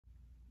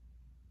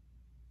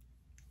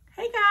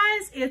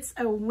guys, it's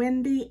a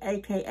Wendy,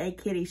 aka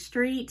Kitty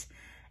Street,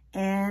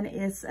 and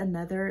it's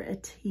another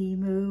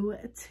Temu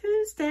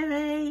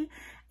Tuesday.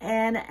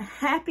 And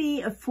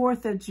happy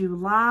 4th of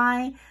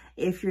July.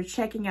 If you're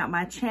checking out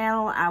my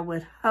channel, I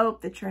would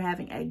hope that you're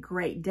having a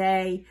great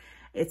day.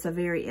 It's a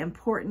very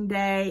important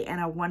day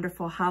and a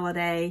wonderful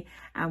holiday.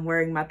 I'm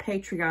wearing my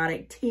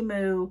Patriotic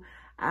Temu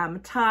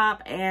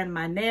top and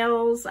my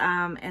nails,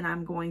 and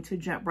I'm going to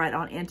jump right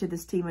on into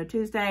this Temu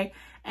Tuesday.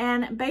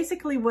 And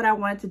basically what I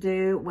wanted to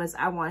do was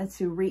I wanted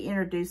to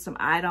reintroduce some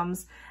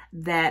items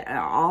that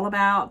are all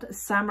about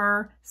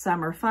summer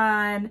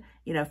fun,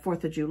 you know,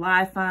 4th of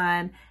July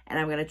fun. And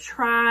I'm going to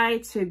try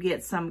to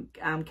get some,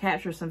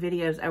 capture some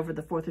videos over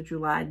the 4th of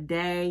July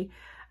day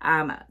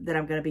that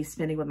I'm going to be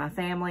spending with my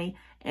family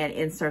and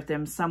insert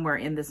them somewhere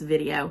in this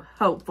video,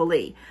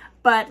 hopefully.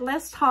 But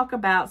let's talk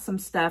about some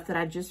stuff that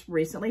I just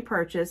recently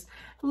purchased.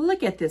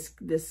 Look at this,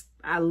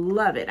 I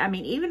love it. I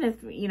mean, even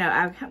if, you know,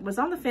 I was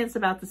on the fence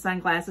about the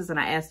sunglasses and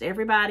I asked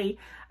everybody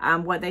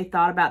what they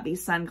thought about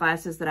these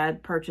sunglasses that I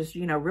purchased,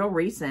 you know, real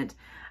recent.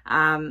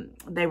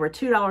 They were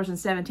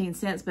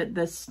 $2.17, but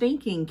the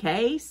stinking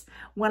case,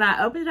 when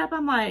I opened it up,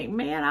 I'm like,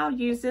 man, I'll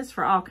use this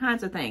for all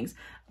kinds of things.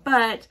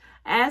 But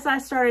as I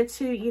started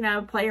to, you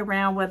know, play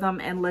around with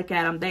them and look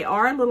at them, they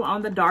are a little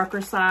on the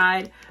darker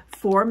side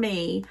for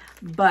me,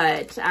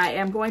 but I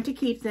am going to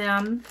keep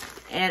them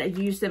and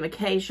use them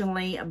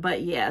occasionally.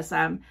 But yes,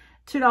 I'm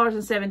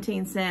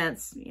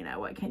 $2.17. You know,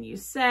 what can you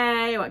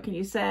say? What can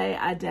you say?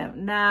 I don't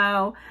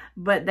know,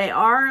 but they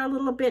are a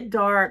little bit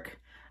dark,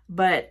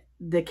 but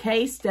the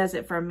case does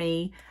it for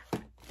me.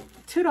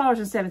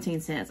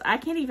 $2.17. I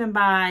can't even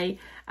buy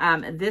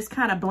this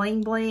kind of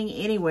bling bling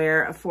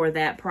anywhere for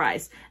that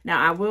price.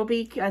 Now, I will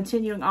be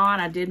continuing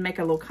on. I did make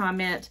a little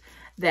comment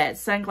that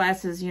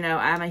sunglasses, you know,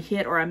 I'm a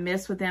hit or a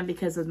miss with them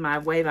because of my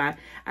way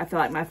I feel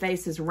like my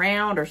face is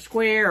round or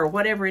square or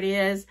whatever it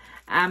is.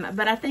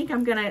 But I think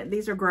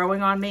these are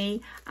growing on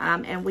me,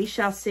 and we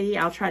shall see.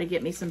 I'll try to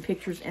get me some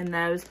pictures in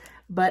those.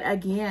 But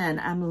again,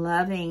 I'm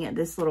loving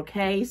this little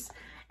case,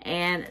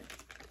 and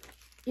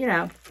you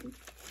know,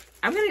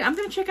 I'm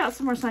gonna check out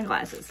some more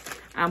sunglasses.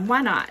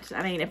 Why not?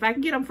 I mean, if I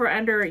can get them for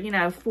under, you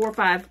know,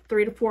 $3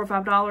 to $4 or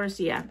 $5,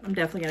 yeah, I'm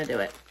definitely gonna do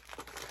it.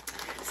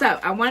 So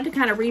I wanted to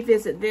kind of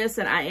revisit this,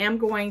 and I am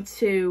going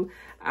to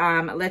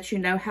let you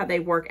know how they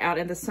work out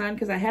in the sun,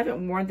 because I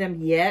haven't worn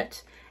them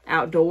yet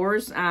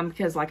outdoors,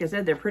 because like I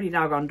said, they're pretty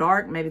doggone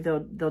dark. Maybe they'll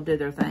do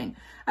their thing.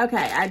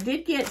 Okay, I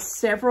did get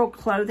several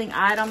clothing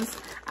items.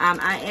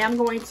 I am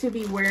going to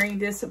be wearing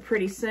this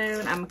pretty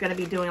soon. I'm going to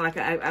be doing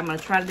I'm going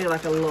to try to do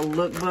like a little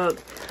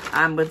lookbook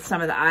with some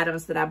of the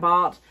items that I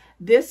bought.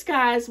 This,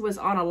 guys, was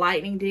on a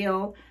lightning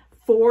deal,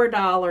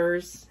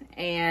 $4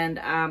 and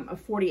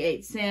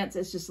 48 cents.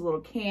 It's just a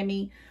little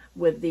cami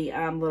with the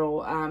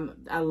little,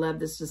 I love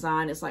this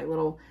design. It's like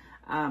little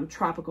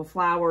tropical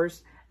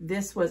flowers.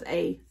 This was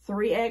a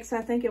 3X,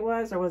 I think it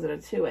was, or was it a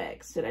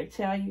 2X? Did I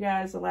tell you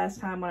guys the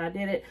last time when I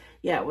did it?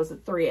 Yeah, it was a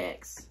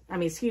 3X. I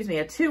mean, excuse me,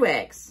 a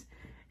 2X.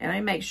 And let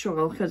me make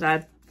sure, because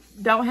I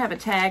don't have a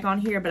tag on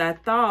here, but I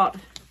thought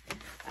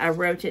I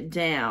wrote it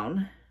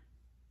down.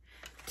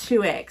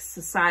 2X,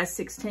 size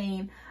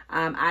 16.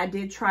 I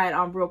did try it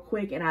on real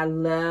quick, and I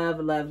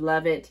love, love,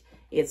 love it.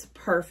 It's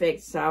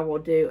perfect, so I will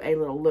do a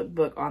little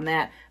lookbook on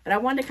that. But I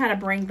wanted to kind of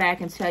bring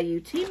back and tell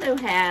you, Temu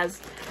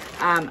has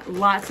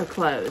lots of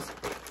clothes.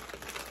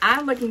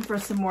 I'm looking for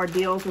some more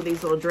deals with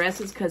these little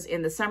dresses, because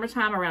in the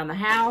summertime around the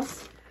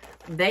house,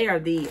 they are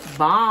the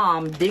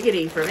bomb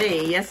diggity for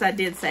me. Yes, I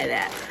did say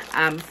that.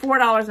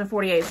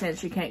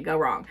 $4.48, you can't go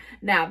wrong.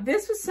 Now,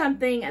 this was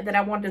something that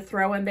I wanted to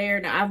throw in there.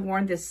 Now, I've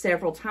worn this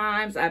several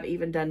times. I've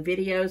even done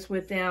videos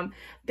with them.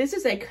 This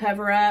is a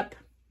cover-up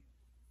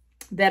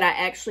that I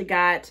actually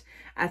got,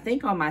 I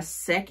think, on my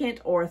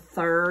second or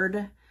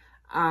third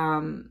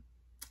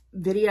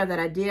video that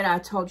I did. I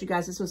told you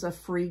guys this was a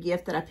free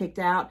gift that I picked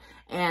out,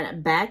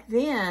 and back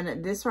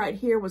then this right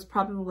here was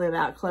probably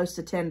about close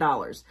to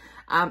 $10.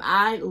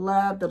 I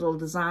love the little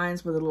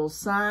designs with a little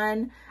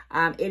sun.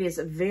 It is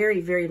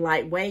very, very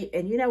lightweight,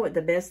 and you know what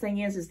the best thing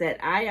is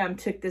that I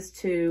took this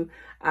to,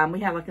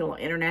 we have like a little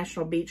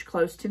international beach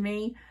close to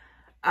me.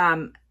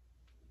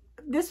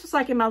 This was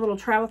like in my little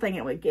travel thing.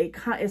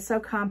 It's so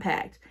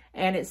compact,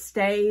 and it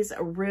stays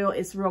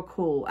it's real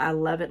cool. I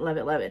love it, love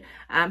it, love it.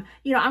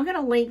 You know, I'm going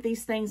to link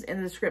these things in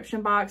the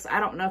description box. I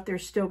don't know if they're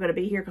still going to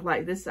be here, because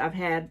like this I've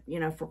had, you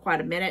know, for quite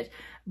a minute.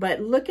 But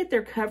look at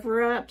their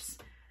cover-ups.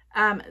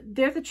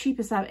 They're the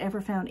cheapest I've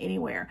ever found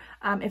anywhere.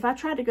 If I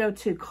tried to go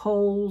to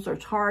Kohl's or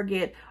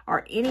Target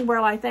or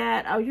anywhere like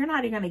that, oh, you're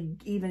not even going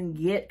to even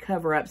get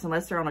cover-ups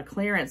unless they're on a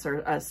clearance or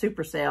a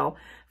super sale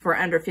for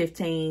under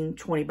 15,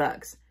 20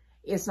 bucks.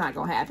 It's not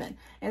going to happen.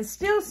 And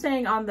still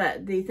staying on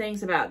the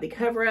things about the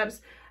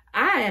cover-ups,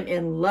 I am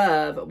in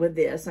love with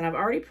this. And I've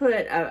already put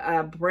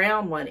a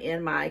brown one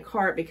in my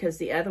cart because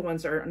the other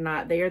ones are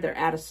not there. They're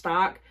out of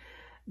stock.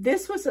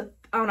 This was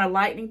on a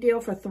lightning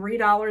deal for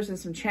 $3 and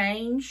some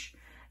change.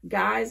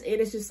 Guys,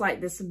 it is just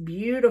like this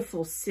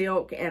beautiful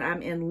silk, and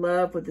I'm in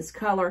love with this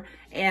color.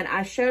 And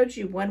I showed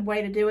you one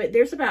way to do it.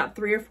 There's about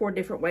 3 or 4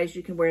 different ways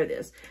you can wear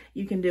this.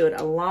 You can do it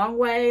a long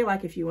way,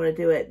 like if you want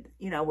to do it,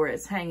 you know, where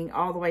it's hanging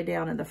all the way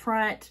down in the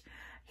front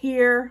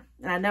here.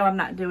 And I know I'm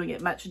not doing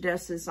it much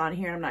justice on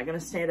here. I'm not going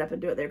to stand up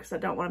and do it there because I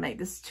don't want to make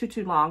this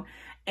too long.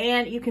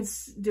 And you can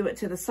do it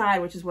to the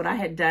side, which is what I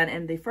had done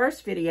in the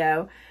first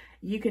video.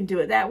 You can do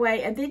it that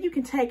way, and then you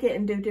can take it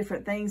and do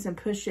different things and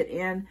push it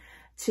in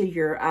to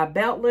your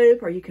belt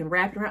loop, or you can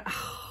wrap it around.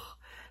 Oh,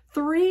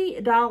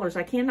 $3.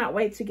 I cannot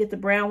wait to get the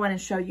brown one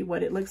and show you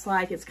what it looks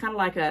like. It's kind of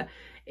like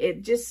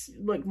it just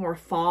looked more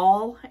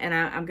fall, and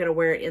I'm going to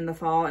wear it in the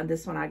fall. And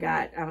this one I'm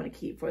going to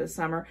keep for the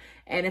summer.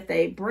 And if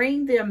they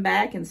bring them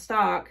back in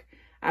stock,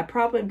 I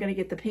probably am going to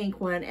get the pink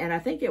one, and I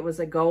think it was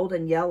a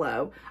golden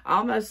yellow,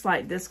 almost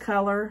like this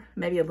color,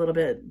 maybe a little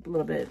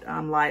bit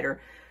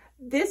lighter.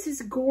 This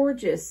is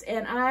gorgeous,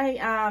 and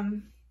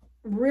I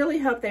really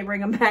hope they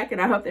bring them back,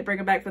 and I hope they bring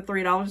them back for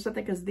 $3 or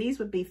something, because these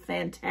would be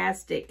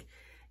fantastic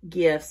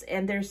gifts,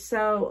 and they're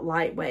so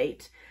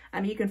lightweight.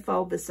 I mean, you can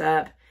fold this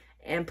up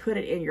and put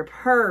it in your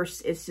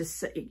purse. It's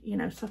just, you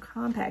know, so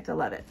compact. I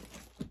love it.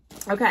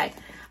 Okay.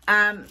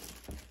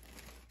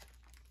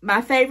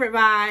 My favorite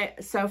buy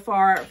so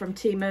far from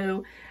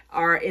Temu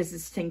is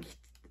this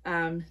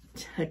Tankini,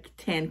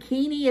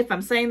 if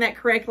I'm saying that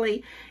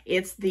correctly.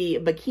 It's the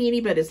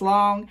bikini, but it's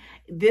long.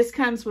 This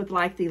comes with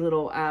like the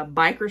little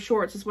biker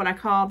shorts is what I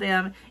call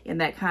them, in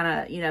that kind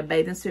of, you know,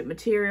 bathing suit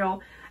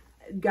material.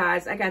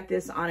 Guys, I got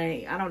this on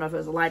I don't know if it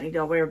was a lightning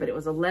deal or whatever, but it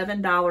was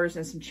 $11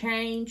 and some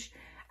change.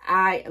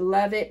 I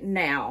love it.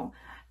 Now,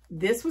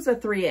 this was a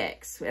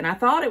 3X, and I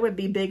thought it would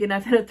be big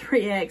enough at a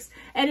 3X,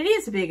 and it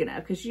is big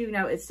enough because, you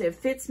know, it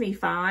fits me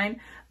fine,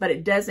 but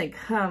it doesn't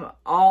come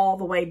all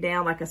the way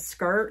down like a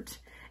skirt.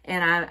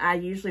 And I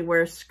usually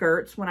wear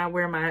skirts when I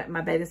wear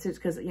my bathing suits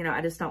because, you know, I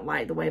just don't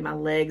like the way my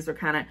legs are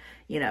kind of,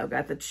 you know,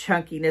 got the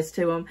chunkiness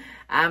to them.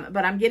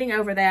 But I'm getting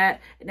over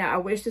that. Now, I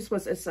wish this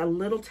was just a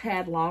little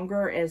tad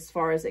longer as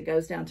far as it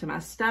goes down to my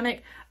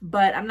stomach,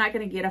 but I'm not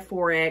going to get a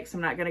 4X. I'm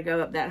not going to go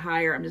up that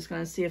higher. I'm just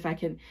going to see if I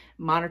can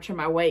monitor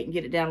my weight and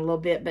get it down a little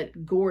bit,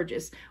 but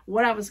gorgeous.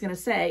 What I was going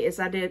to say is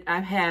I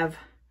have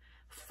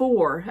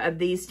 4 of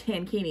these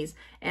tankinis,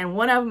 and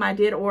one of them I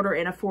did order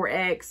in a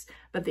 4X,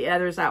 but the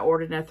others I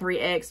ordered in a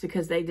 3X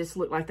because they just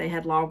looked like they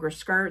had longer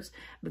skirts.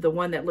 But the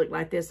one that looked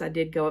like this, I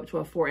did go up to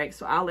a 4X.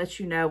 So I'll let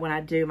you know when I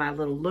do my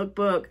little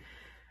lookbook.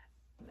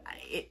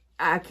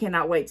 I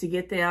cannot wait to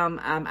get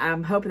them.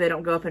 I'm hoping they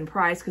don't go up in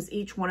price, because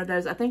each one of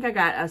those, I think I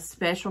got a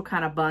special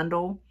kind of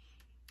bundle,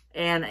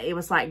 and it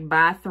was like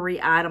buy 3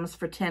 items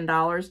for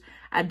 $10.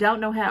 I don't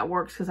know how it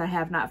works because I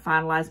have not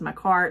finalized my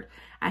cart.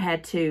 I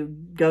had to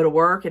go to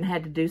work and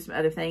had to do some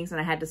other things,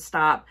 and I had to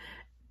stop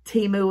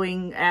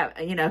Temuing,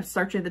 you know,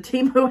 searching the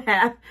Temu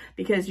app,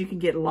 because you can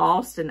get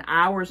lost, and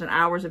hours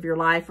of your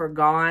life are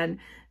gone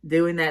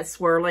doing that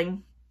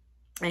swirling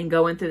and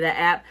going through the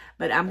app.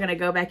 But I'm going to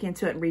go back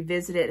into it and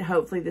revisit it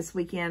hopefully this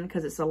weekend,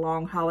 because it's a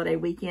long holiday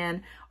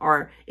weekend,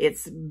 or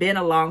it's been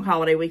a long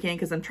holiday weekend,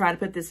 because I'm trying to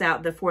put this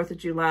out the 4th of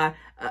July,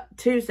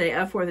 Tuesday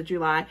of 4th of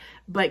July.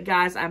 But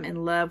guys, I'm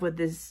in love with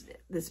this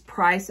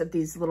price of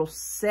these little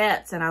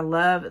sets, and I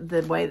love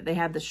the way that they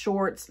have the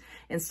shorts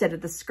instead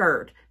of the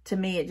skirt. To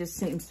me, it just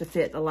seems to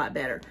fit a lot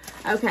better.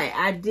 Okay,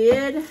 I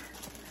did,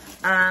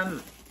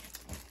 I'm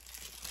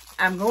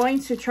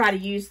going to try to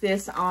use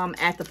this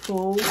at the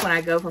pool when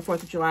I go for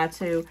 4th of July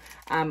too.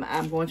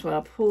 I'm going to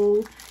a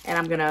pool, and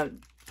I'm going to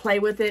play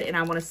with it, and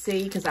I want to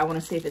see, because I want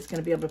to see if it's going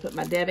to be able to put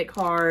my debit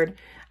card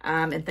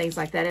and things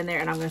like that in there.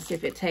 And I'm going to see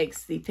if it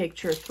takes the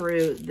picture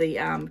through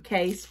the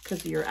case,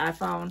 because of your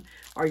iPhone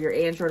or your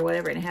Android or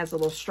whatever. And it has a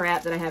little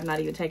strap that I have not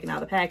even taken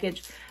out of the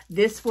package.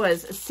 This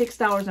was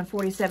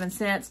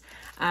 $6.47.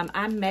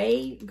 I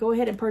may go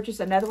ahead and purchase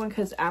another one,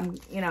 because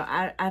you know,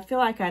 I feel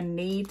like I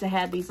need to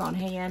have these on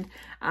hand,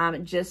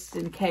 just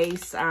in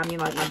case, you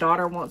know, like my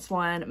daughter wants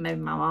one, maybe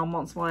my mom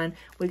wants one.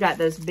 We got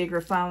those bigger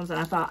phones, and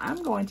I thought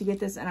I'm going to get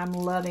this, and I'm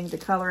loving the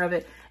color of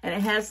it. And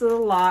it has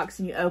little locks,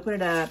 and you open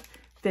it up,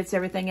 fits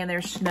everything in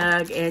there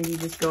snug, and you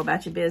just go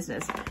about your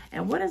business.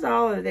 And what is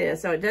all of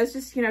this? So it does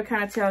just, you know,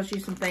 kind of tells you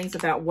some things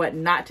about what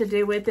not to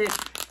do with it.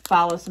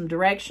 Follow some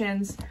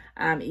directions.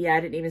 Yeah, I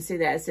didn't even see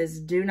that. It says,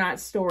 do not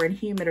store in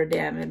humid or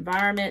damp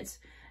environments.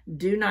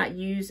 Do not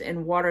use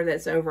in water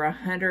that's over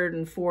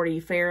 140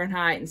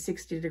 Fahrenheit and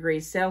 60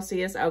 degrees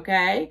Celsius.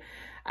 Okay.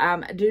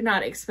 Do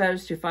not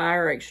expose to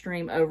fire or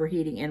extreme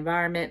overheating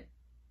environment.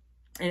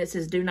 And it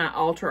says, do not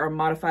alter or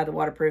modify the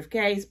waterproof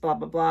case, blah,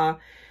 blah, blah.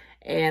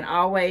 And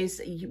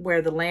always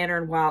wear the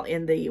lantern while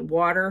in the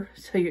water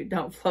so you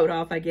don't float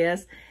off, I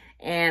guess.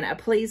 And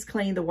please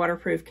clean the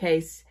waterproof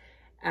case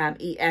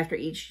after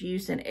each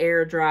use and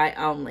air dry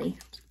only.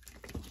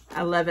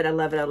 I love it. I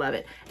love it. I love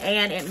it.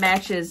 And it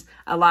matches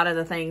a lot of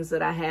the things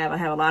that I have. I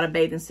have a lot of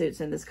bathing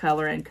suits in this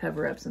color and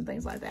cover-ups and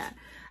things like that.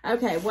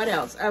 Okay, what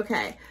else?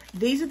 Okay,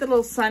 these are the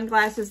little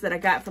sunglasses that I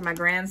got for my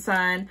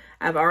grandson.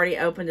 I've already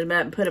opened them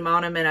up and put them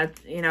on him, and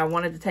I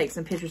wanted to take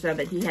some pictures of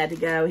it. He had to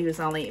go. He was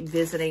only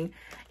visiting,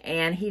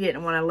 and he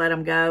didn't want to let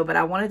them go, but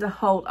I wanted to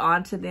hold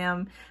on to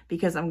them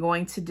because I'm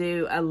going to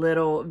do a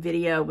little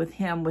video with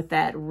him with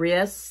that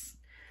wrist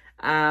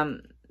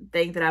thing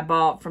that I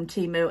bought from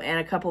Temu and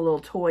a couple little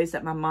toys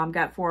that my mom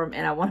got for him,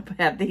 and I want to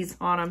have these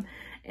on him,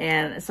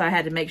 and so I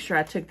had to make sure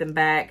I took them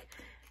back.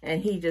 And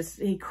he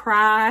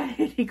cried,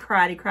 he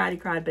cried,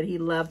 but he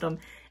loved them.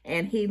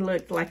 And he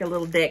looked like a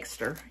little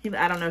Dexter.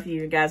 I don't know if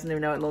you guys know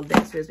what little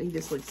Dexter is, but he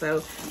just looked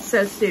so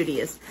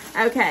studious.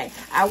 Okay,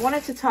 I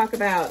wanted to talk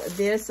about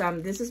this.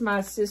 This is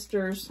my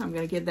sister's. I'm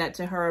going to give that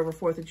to her over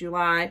 4th of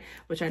July,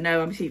 which I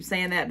know I keep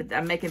saying that, but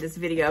I'm making this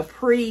video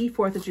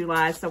pre-4th of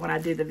July. So when I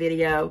do the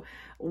video,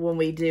 when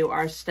we do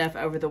our stuff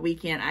over the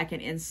weekend, I can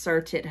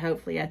insert it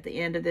hopefully at the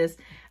end of this.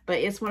 But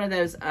it's one of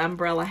those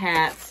umbrella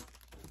hats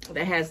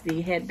that has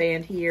the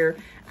headband here.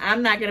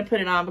 I'm not going to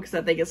put it on because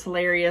I think it's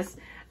hilarious.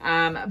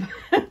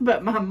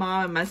 But my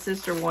mom and my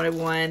sister wanted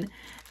one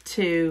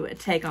to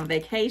take on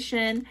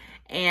vacation.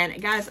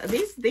 And guys,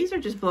 these are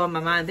just blowing my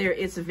mind.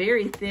 It's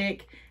very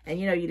thick, and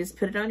you just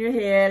put it on your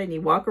head and you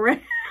walk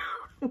around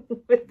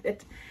with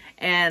it.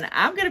 And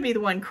I'm going to be the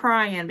one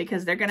crying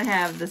because they're going to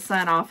have the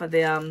sun off of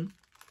them,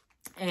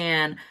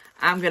 and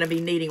I'm going to be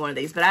needing one of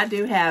these. But I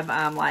do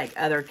have like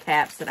other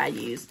caps that I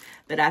use,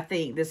 but I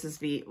think this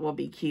will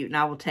be cute, and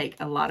I will take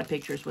a lot of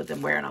pictures with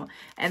them wearing them.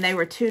 And they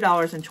were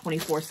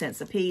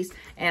 $2.24 a piece,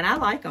 and I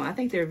like them. I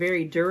think they're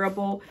very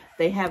durable.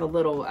 They have a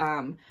little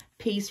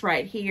piece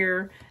right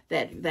here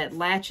that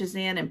latches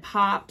in and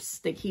pops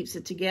that keeps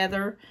it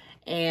together.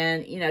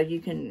 And you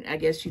can, I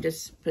guess you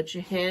just put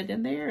your head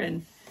in there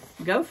and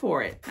go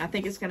for it. I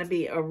think it's going to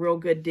be a real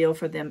good deal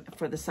for them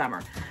for the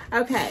summer.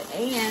 Okay,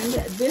 and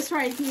this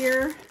right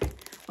here,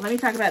 let me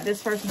talk about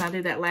this first and I'll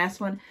do that last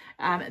one.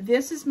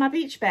 This is my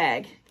beach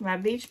bag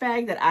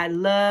that I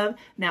love.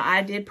 Now,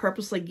 I did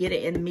purposely get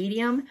it in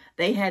medium.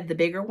 They had the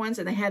bigger ones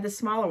and they had the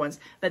smaller ones,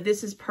 but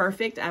this is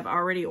perfect. I've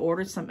already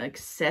ordered some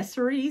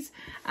accessories.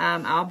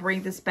 I'll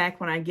bring this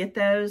back when I get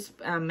those,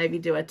 maybe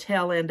do a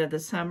tail end of the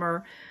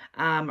summer,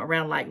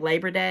 around like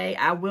Labor Day.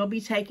 I will be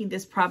taking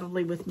this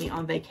probably with me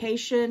on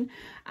vacation.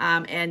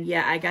 And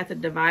yeah, I got the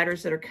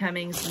dividers that are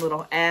coming, some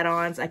little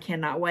add-ons. I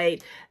cannot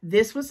wait.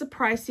 This was a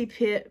pricey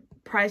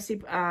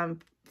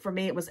for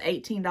me. It was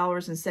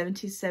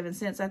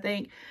 $18.77, I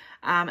think.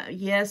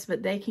 Yes,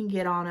 but they can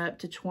get on up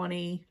to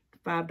 $25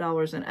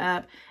 and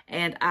up,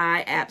 and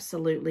I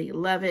absolutely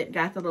love it.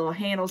 Got the little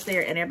handles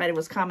there, and everybody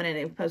was commenting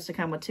it was supposed to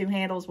come with 2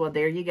 handles. Well,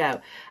 there you go.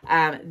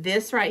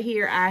 This right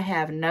here, I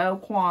have no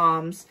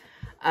qualms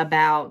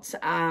about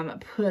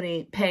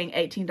paying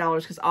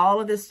 $18 because all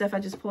of this stuff I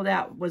just pulled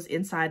out was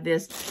inside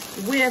this,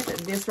 with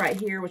this right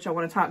here, which I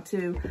want to talk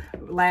to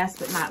last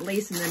but not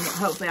least, and then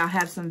hopefully I'll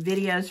have some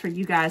videos for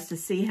you guys to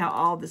see how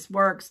all this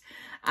works.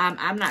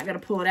 I'm not going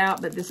to pull it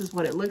out, but this is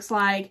what it looks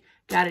like.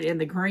 Got it in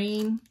the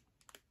green.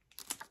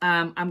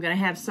 I'm going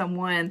to have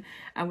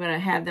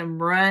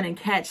them run and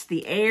catch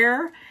the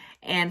air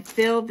and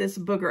fill this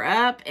booger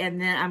up, and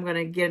then I'm going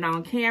to get it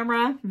on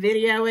camera,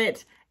 video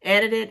it,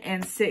 edit it,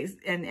 and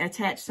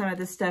attach some of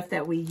the stuff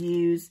that we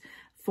use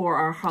for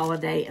our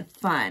holiday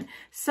fun.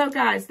 So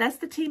guys, that's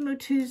the Temu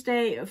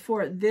Tuesday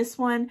for this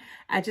one.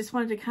 I just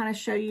wanted to kind of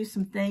show you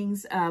some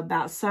things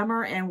about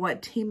summer and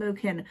what Temu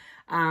can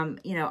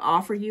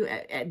offer you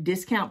at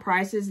discount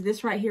prices.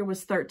 This right here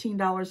was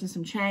 $13 and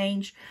some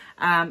change.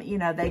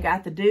 They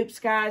got the dupes,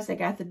 guys. They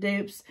got the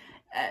dupes.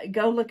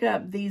 Go look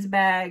up these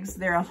bags.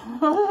 They're a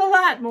whole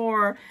lot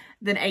more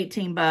than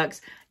 18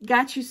 bucks.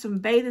 Got you some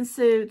bathing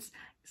suits,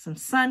 some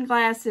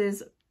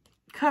sunglasses,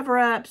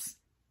 cover-ups,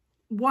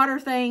 water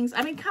things.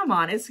 I mean, come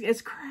on.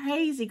 It's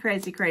crazy,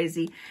 crazy,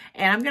 crazy.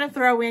 And I'm going to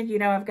throw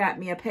in, I've got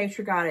me a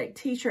Patriotic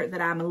t-shirt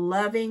that I'm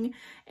loving,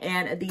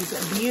 and these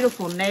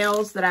beautiful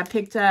nails that I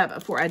picked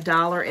up for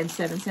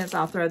 $1.07.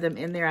 I'll throw them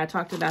in there. I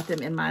talked about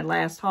them in my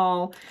last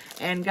haul.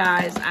 And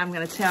guys, I'm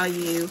going to tell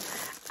you,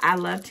 I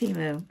love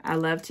Temu. I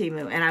love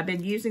Temu. And I've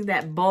been using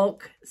that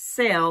bulk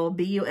sale,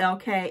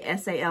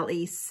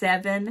 BULKSALE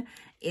 7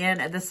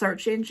 in the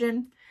search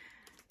engine.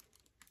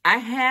 I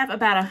have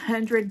about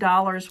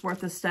 $100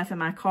 worth of stuff in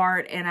my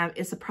cart, and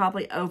it's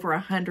probably over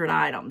 100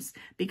 items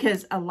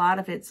because a lot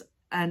of it's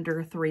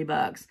under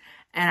 $3.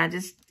 And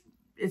it's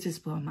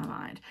just blowing my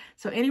mind.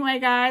 So anyway,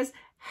 guys,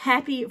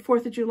 happy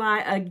 4th of July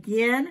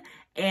again.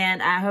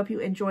 And I hope you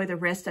enjoy the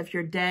rest of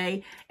your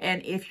day.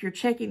 And if you're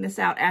checking this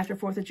out after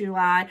 4th of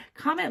July,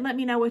 comment and let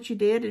me know what you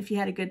did, if you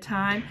had a good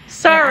time.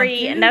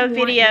 Sorry, no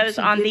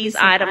videos on these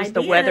items.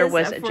 The weather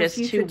was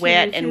just too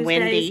wet and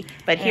windy.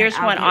 But here's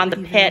one on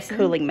the pet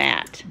cooling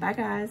mat. Bye,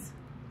 guys.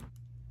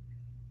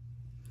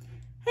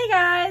 Hey,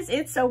 guys.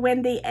 It's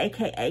Wendy,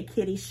 a.k.a.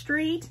 Kitty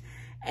Street.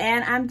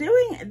 And I'm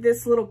doing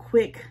this little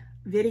quick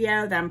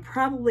video that I'm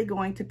probably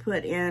going to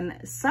put in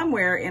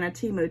somewhere in a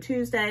Temu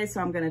Tuesday. So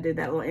I'm going to do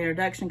that little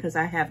introduction because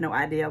I have no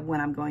idea when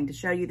I'm going to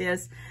show you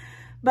this.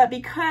 But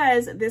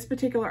because this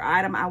particular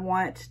item I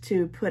want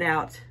to put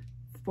out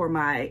for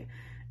my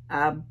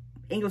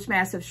English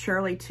Mastiff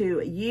Shirley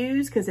to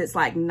use because it's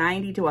like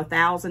 90 to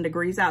 1,000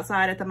 degrees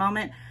outside at the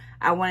moment.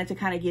 I wanted to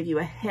kind of give you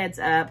a heads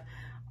up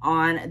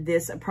on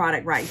this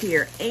product right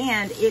here.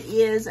 And it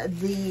is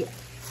the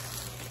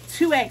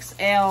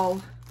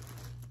 2XL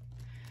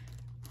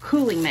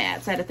cooling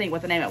mats. I had to think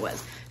what the name it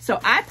was. So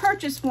I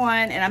purchased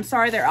one, and I'm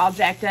sorry they're all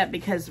jacked up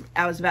because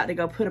I was about to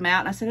go put them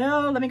out. And I said,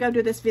 oh, let me go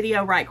do this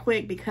video right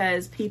quick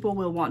because people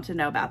will want to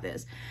know about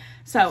this.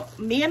 So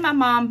me and my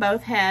mom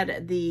both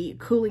had the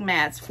cooling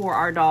mats for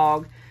our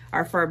dog,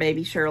 our fur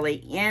baby Shirley,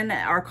 in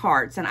our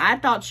carts. And I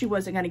thought she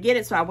wasn't going to get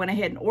it, so I went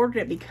ahead and ordered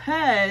it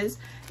because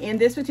in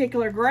this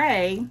particular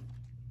gray,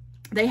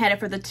 they had it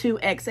for the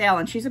 2XL,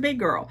 and she's a big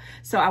girl.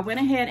 So I went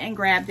ahead and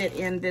grabbed it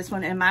in this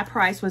one, and my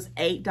price was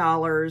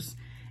 $8.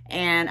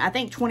 And I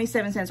think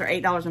 27 cents or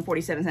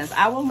 $8.47.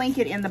 I will link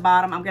it in the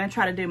bottom. I'm going to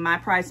try to do my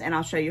price and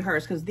I'll show you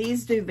hers because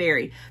these do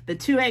vary. The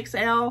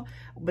 2XL,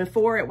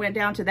 before it went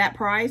down to that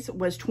price,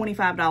 was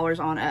 $25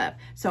 on up.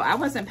 So I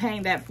wasn't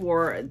paying that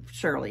for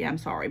Shirley, I'm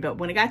sorry. But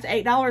when it got to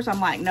 $8,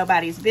 I'm like,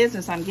 nobody's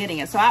business, I'm getting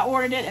it. So I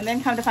ordered it, and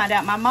then come to find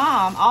out my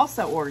mom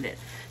also ordered it.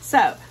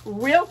 So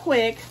real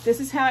quick, this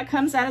is how it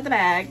comes out of the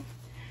bag.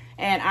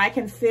 And I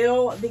can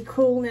feel the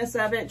coolness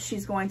of it.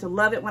 She's going to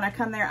love it when I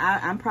come there.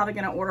 I'm probably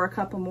going to order a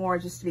couple more,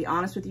 just to be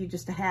honest with you,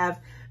 just to have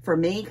for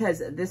me,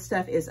 because this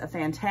stuff is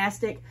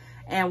fantastic.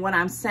 And when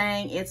I'm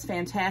saying it's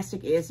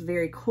fantastic, it's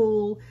very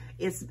cool.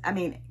 It's, I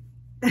mean,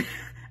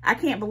 I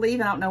can't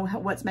believe, I don't know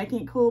what's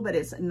making it cool, but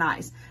it's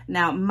nice.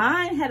 Now,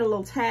 mine had a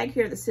little tag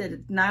here that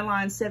said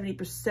nylon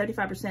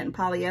 75% and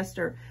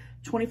polyester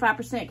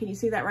 25%. Can you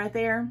see that right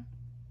there?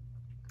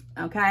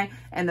 Okay,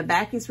 and the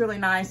back is really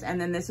nice, and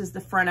then this is the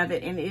front of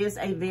it, and it is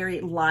a very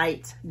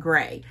light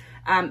gray.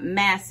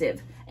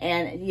 Massive,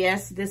 and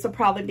yes, this will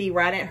probably be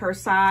right at her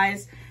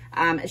size.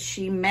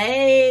 She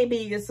may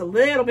be just a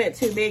little bit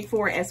too big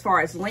for it as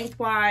far as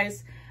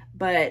lengthwise,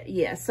 but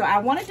yes. So I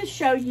wanted to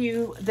show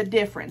you the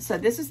difference. So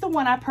this is the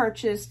one I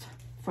purchased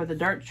for the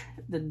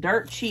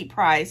dirt cheap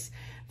price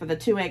for the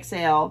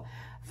 2XL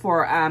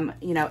for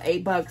you know,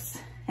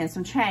 $8 and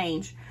some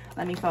change.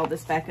 Let me fold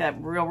this back up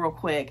real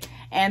quick.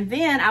 And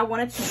then I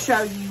wanted to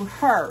show you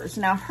hers.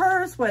 Now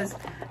hers was,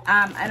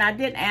 and I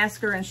didn't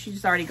ask her, and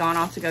she's already gone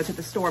off to go to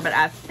the store, but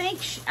I think,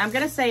 I'm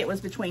going to say it was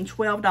between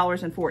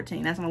 $12 and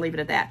 $14. That's going to leave it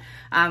at that.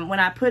 When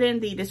I put in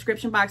the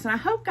description box, and I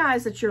hope,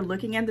 guys, that you're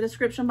looking in the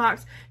description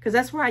box, because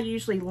that's where I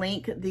usually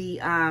link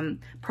the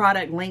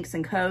product links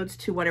and codes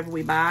to whatever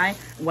we buy,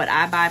 what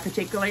I buy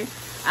particularly.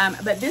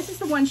 But this is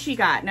the one she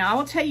got. Now I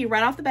will tell you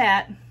right off the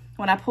bat,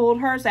 when I pulled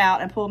hers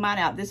out and pulled mine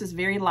out, this is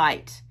very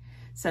light.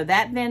 So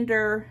that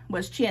vendor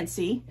was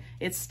chintzy.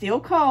 It's still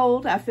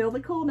cold. I feel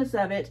the coolness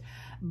of it,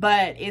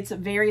 but it's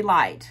very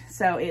light.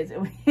 So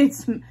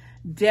it's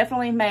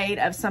definitely made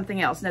of something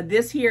else. Now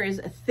this here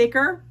is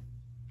thicker,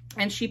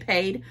 and she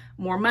paid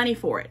more money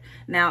for it.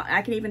 Now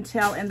I can even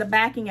tell in the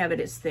backing of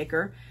it, it's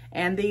thicker,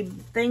 and the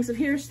things of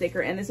here is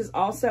thicker. And this is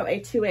also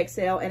a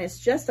 2XL, and it's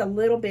just a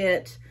little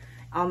bit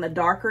on the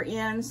darker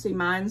end. See,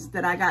 mine's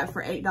that I got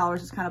for $8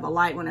 is kind of a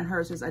light one, and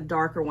hers is a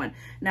darker one.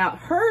 Now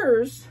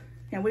hers,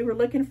 and we were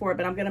looking for it,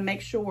 but I'm going to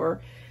make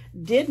sure,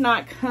 did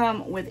not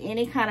come with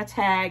any kind of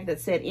tag that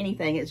said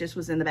anything. It just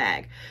was in the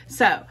bag.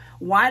 So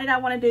why did I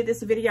want to do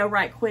this video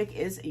right quick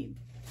is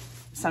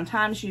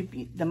sometimes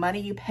the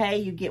money you pay,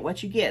 you get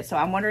what you get. So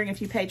I'm wondering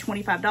if you paid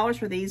 $25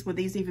 for these, would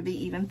these even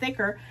be even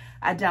thicker?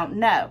 I don't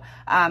know.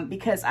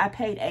 Because I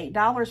paid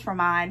 $8 for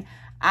mine,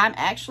 I'm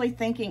actually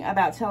thinking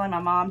about telling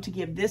my mom to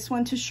give this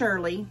one to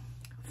Shirley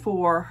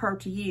for her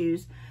to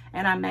use.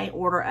 And I may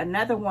order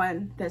another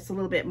one that's a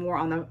little bit more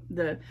on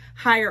the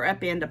higher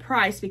up end of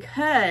price,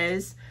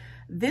 because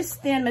this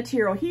thin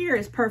material here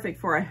is perfect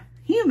for a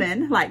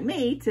human like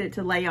me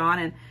to lay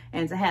on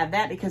and to have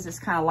that, because it's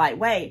kind of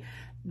lightweight.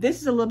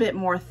 This is a little bit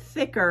more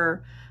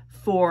thicker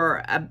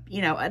for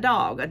a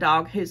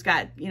dog who's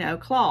got,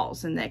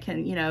 claws and that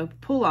can,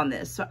 pull on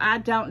this. So I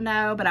don't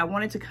know, but I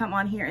wanted to come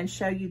on here and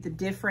show you the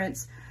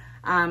difference.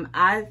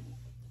 I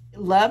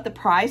love the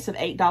price of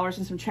 $8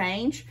 and some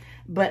change,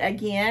 but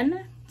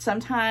again,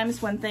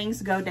 sometimes when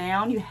things go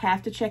down, you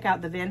have to check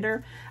out the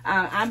vendor.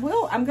 I'm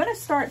going to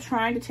start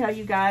trying to tell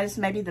you guys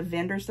maybe the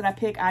vendors that I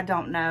pick. I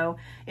don't know.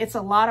 It's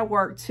a lot of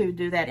work to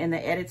do that in the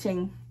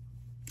editing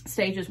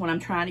stages when I'm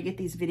trying to get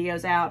these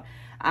videos out.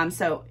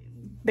 So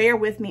bear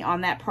with me on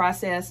that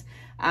process.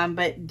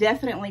 But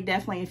definitely,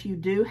 if you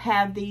do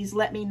have these,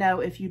 let me know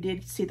if you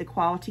did see the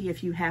quality,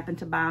 if you happen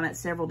to buy them at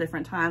several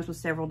different times with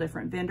several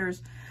different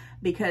vendors,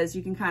 because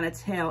you can kind of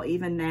tell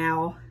even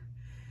now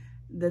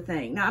the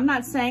thing. Now, I'm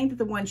not saying that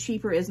the one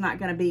cheaper is not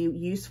going to be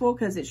useful,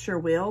 because it sure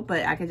will,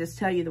 but I can just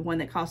tell you the one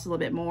that costs a little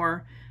bit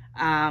more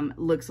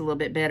looks a little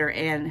bit better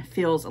and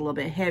feels a little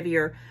bit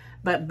heavier,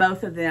 but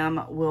both of them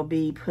will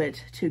be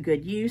put to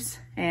good use,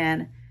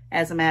 and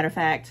as a matter of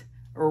fact,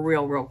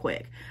 real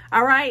quick.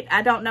 All right,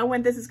 I don't know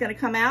when this is going to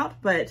come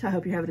out, but I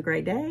hope you're having a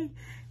great day,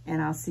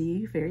 and I'll see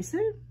you very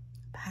soon.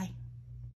 Bye.